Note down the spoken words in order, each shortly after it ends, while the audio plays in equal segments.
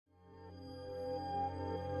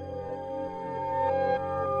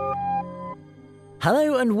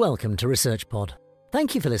Hello and welcome to ResearchPod.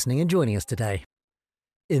 Thank you for listening and joining us today.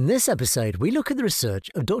 In this episode, we look at the research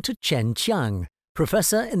of Dr. Cheng Qiang,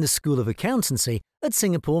 Professor in the School of Accountancy at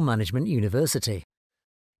Singapore Management University.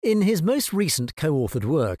 In his most recent co-authored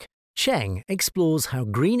work, Cheng explores how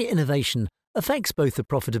green innovation affects both the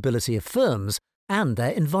profitability of firms and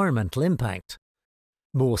their environmental impact.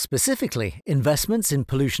 More specifically, investments in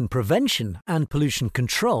pollution prevention and pollution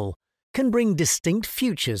control can bring distinct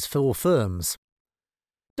futures for firms.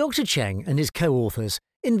 Dr. Cheng and his co-authors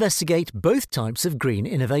investigate both types of green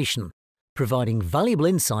innovation, providing valuable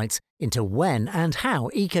insights into when and how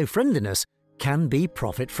eco-friendliness can be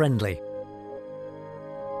profit-friendly.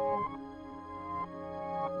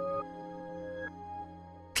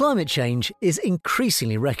 Climate change is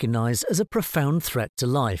increasingly recognized as a profound threat to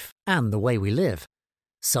life and the way we live.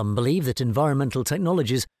 Some believe that environmental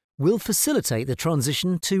technologies will facilitate the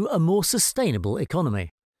transition to a more sustainable economy.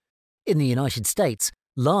 In the United States,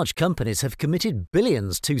 large companies have committed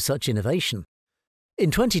billions to such innovation.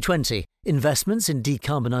 In 2020, investments in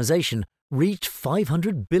decarbonisation reached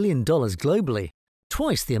 $500 billion globally,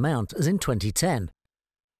 twice the amount as in 2010.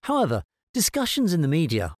 However, discussions in the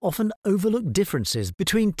media often overlook differences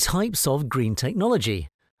between types of green technology,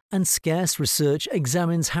 and scarce research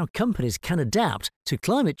examines how companies can adapt to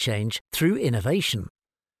climate change through innovation.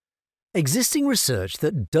 Existing research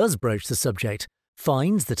that does broach the subject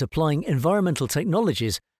finds that applying environmental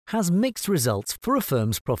technologies has mixed results for a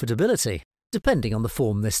firm's profitability, depending on the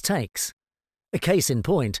form this takes. A case in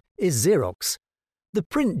point is Xerox. The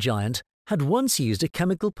print giant had once used a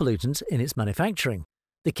chemical pollutant in its manufacturing.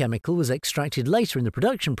 The chemical was extracted later in the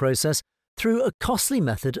production process through a costly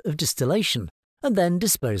method of distillation and then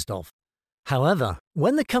disposed of. However,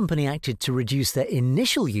 when the company acted to reduce their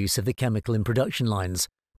initial use of the chemical in production lines,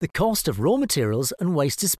 the cost of raw materials and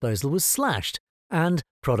waste disposal was slashed, and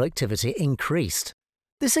productivity increased.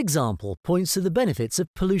 This example points to the benefits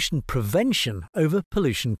of pollution prevention over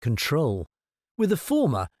pollution control, with the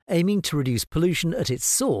former aiming to reduce pollution at its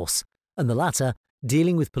source, and the latter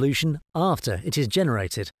dealing with pollution after it is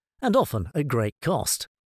generated, and often at great cost.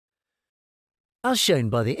 As shown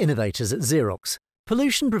by the innovators at Xerox,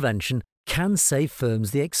 pollution prevention can save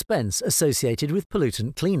firms the expense associated with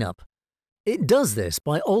pollutant cleanup. It does this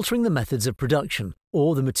by altering the methods of production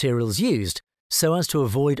or the materials used so as to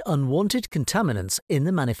avoid unwanted contaminants in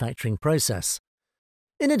the manufacturing process.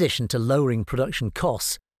 In addition to lowering production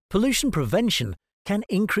costs, pollution prevention can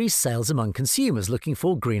increase sales among consumers looking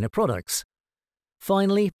for greener products.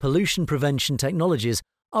 Finally, pollution prevention technologies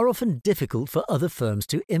are often difficult for other firms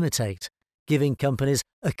to imitate, giving companies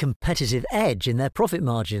a competitive edge in their profit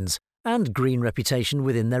margins and green reputation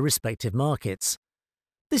within their respective markets.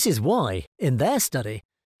 This is why, in their study,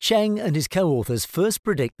 Cheng and his co-authors first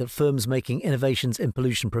predict that firms making innovations in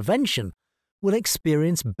pollution prevention will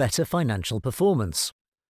experience better financial performance.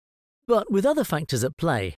 But with other factors at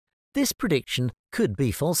play, this prediction could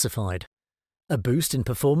be falsified. A boost in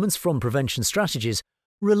performance from prevention strategies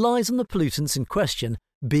relies on the pollutants in question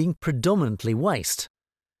being predominantly waste.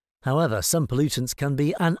 However, some pollutants can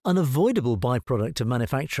be an unavoidable byproduct of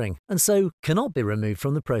manufacturing and so cannot be removed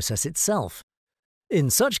from the process itself. In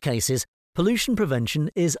such cases, pollution prevention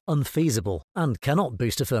is unfeasible and cannot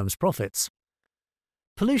boost a firm's profits.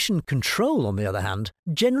 Pollution control, on the other hand,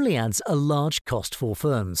 generally adds a large cost for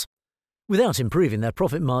firms, without improving their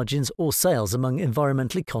profit margins or sales among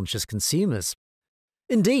environmentally conscious consumers.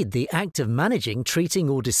 Indeed, the act of managing, treating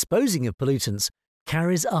or disposing of pollutants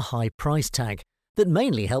carries a high price tag that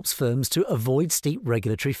mainly helps firms to avoid steep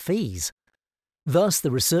regulatory fees. Thus,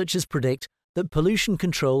 the researchers predict that pollution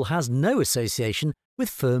control has no association with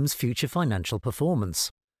firms' future financial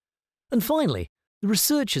performance. And finally, the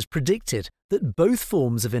researchers predicted that both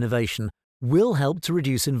forms of innovation will help to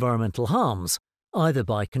reduce environmental harms, either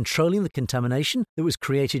by controlling the contamination that was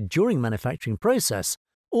created during manufacturing process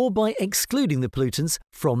or by excluding the pollutants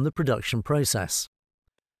from the production process.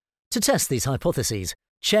 To test these hypotheses,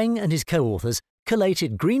 Cheng and his co-authors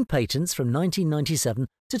collated green patents from 1997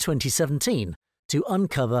 to 2017 to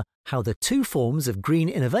uncover how the two forms of green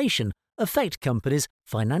innovation affect companies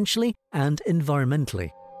financially and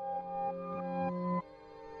environmentally.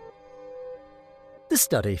 The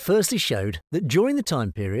study firstly showed that during the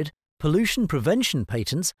time period, pollution prevention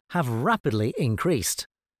patents have rapidly increased.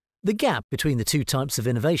 The gap between the two types of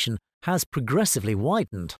innovation has progressively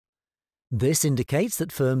widened. This indicates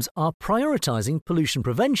that firms are prioritizing pollution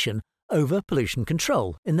prevention over pollution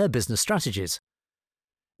control in their business strategies.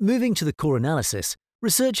 Moving to the core analysis,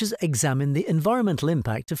 researchers examine the environmental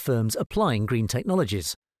impact of firms applying green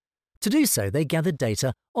technologies. To do so, they gathered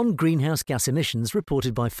data on greenhouse gas emissions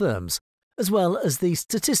reported by firms, as well as the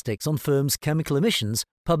statistics on firms' chemical emissions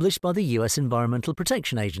published by the US Environmental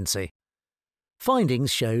Protection Agency.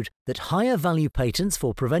 Findings showed that higher value patents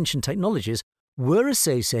for prevention technologies were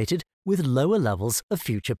associated with lower levels of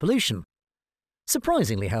future pollution.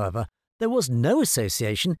 Surprisingly, however, there was no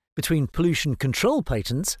association between pollution control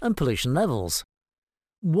patents and pollution levels.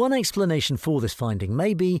 One explanation for this finding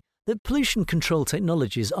may be that pollution control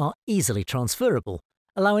technologies are easily transferable,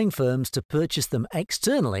 allowing firms to purchase them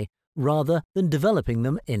externally rather than developing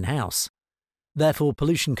them in-house. Therefore,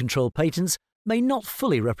 pollution control patents may not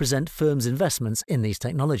fully represent firms' investments in these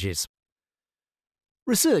technologies.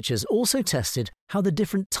 Researchers also tested how the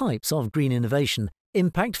different types of green innovation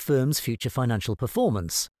impact firms' future financial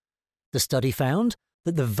performance. The study found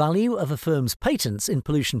that the value of a firm's patents in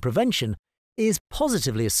pollution prevention is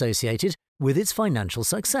positively associated with its financial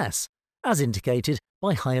success, as indicated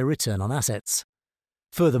by higher return on assets.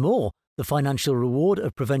 Furthermore, the financial reward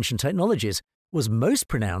of prevention technologies was most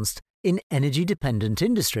pronounced in energy-dependent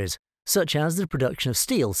industries, such as the production of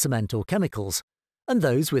steel, cement or chemicals, and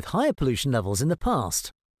those with higher pollution levels in the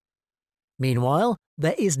past. Meanwhile,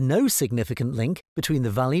 there is no significant link between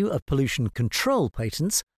the value of pollution control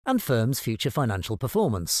patents and firms' future financial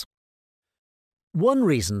performance. One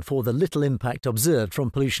reason for the little impact observed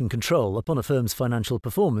from pollution control upon a firm's financial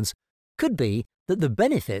performance could be that the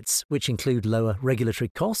benefits, which include lower regulatory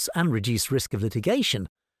costs and reduced risk of litigation,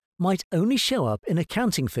 might only show up in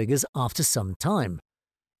accounting figures after some time.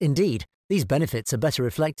 Indeed, these benefits are better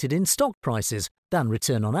reflected in stock prices than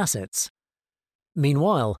return on assets.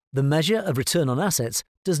 Meanwhile, the measure of return on assets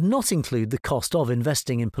does not include the cost of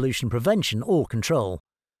investing in pollution prevention or control.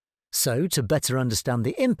 So, to better understand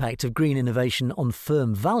the impact of green innovation on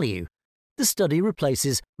firm value, the study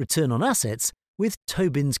replaces return on assets with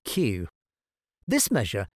Tobin's Q. This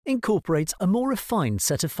measure incorporates a more refined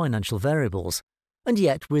set of financial variables, and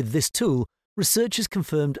yet with this tool, researchers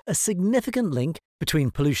confirmed a significant link between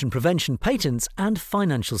pollution prevention patents and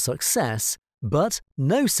financial success, but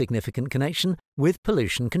no significant connection with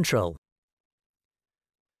pollution control.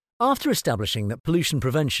 After establishing that pollution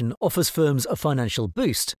prevention offers firms a financial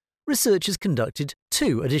boost, researchers conducted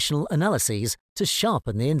 2 additional analyses to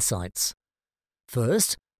sharpen the insights.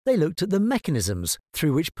 First, they looked at the mechanisms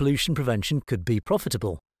through which pollution prevention could be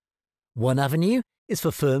profitable. One avenue is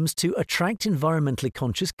for firms to attract environmentally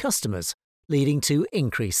conscious customers, leading to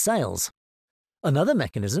increased sales. Another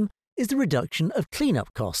mechanism is the reduction of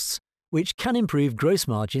cleanup costs, which can improve gross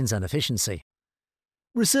margins and efficiency.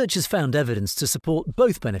 Researchers found evidence to support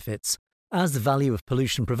both benefits, as the value of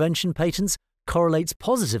pollution prevention patents correlates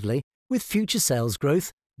positively with future sales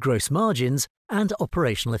growth, gross margins, and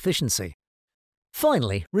operational efficiency.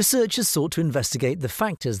 Finally, researchers sought to investigate the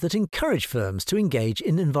factors that encourage firms to engage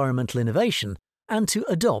in environmental innovation and to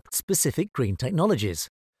adopt specific green technologies.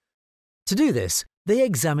 To do this, they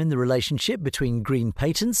examined the relationship between green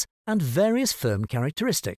patents and various firm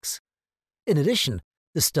characteristics. In addition,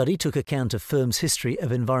 the study took account of firms' history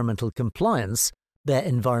of environmental compliance, their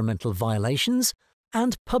environmental violations,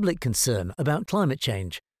 and public concern about climate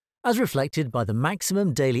change, as reflected by the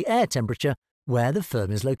maximum daily air temperature where the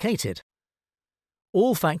firm is located.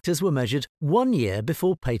 All factors were measured 1 year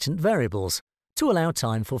before patent variables, to allow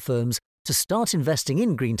time for firms to start investing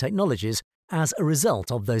in green technologies as a result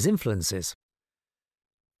of those influences.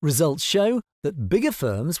 Results show that bigger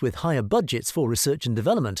firms with higher budgets for research and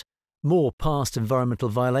development, more past environmental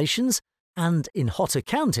violations, and in hotter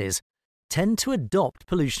counties, tend to adopt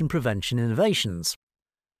pollution prevention innovations.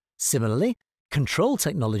 Similarly, control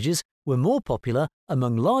technologies were more popular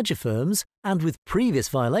among larger firms and with previous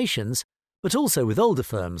violations, but also with older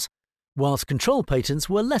firms, whilst control patents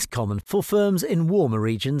were less common for firms in warmer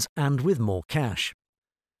regions and with more cash.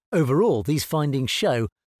 Overall, these findings show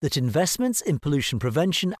that investments in pollution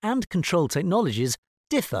prevention and control technologies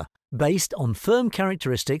differ based on firm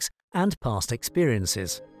characteristics and past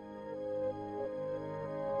experiences.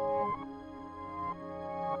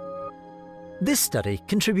 This study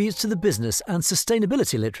contributes to the business and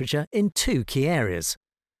sustainability literature in 2 key areas.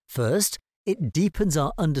 First, it deepens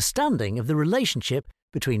our understanding of the relationship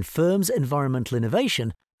between firms' environmental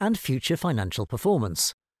innovation and future financial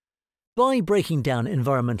performance. By breaking down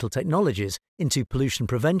environmental technologies into pollution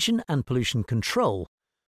prevention and pollution control,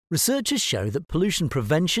 researchers show that pollution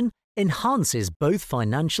prevention enhances both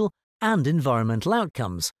financial and environmental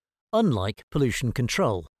outcomes, unlike pollution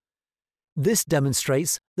control. This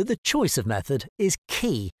demonstrates that the choice of method is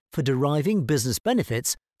key for deriving business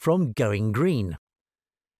benefits from going green.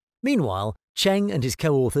 Meanwhile, Cheng and his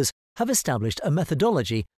co-authors have established a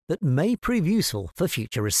methodology that may prove useful for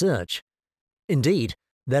future research. Indeed,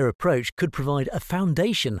 their approach could provide a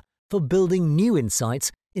foundation for building new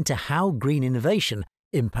insights into how green innovation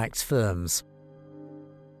impacts firms.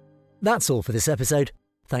 That's all for this episode.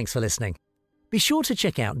 Thanks for listening. Be sure to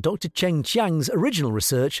check out Dr. Cheng Qiang's original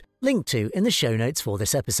research linked to in the show notes for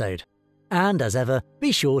this episode. And as ever,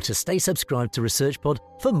 be sure to stay subscribed to ResearchPod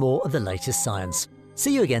for more of the latest science.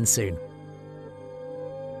 See you again soon.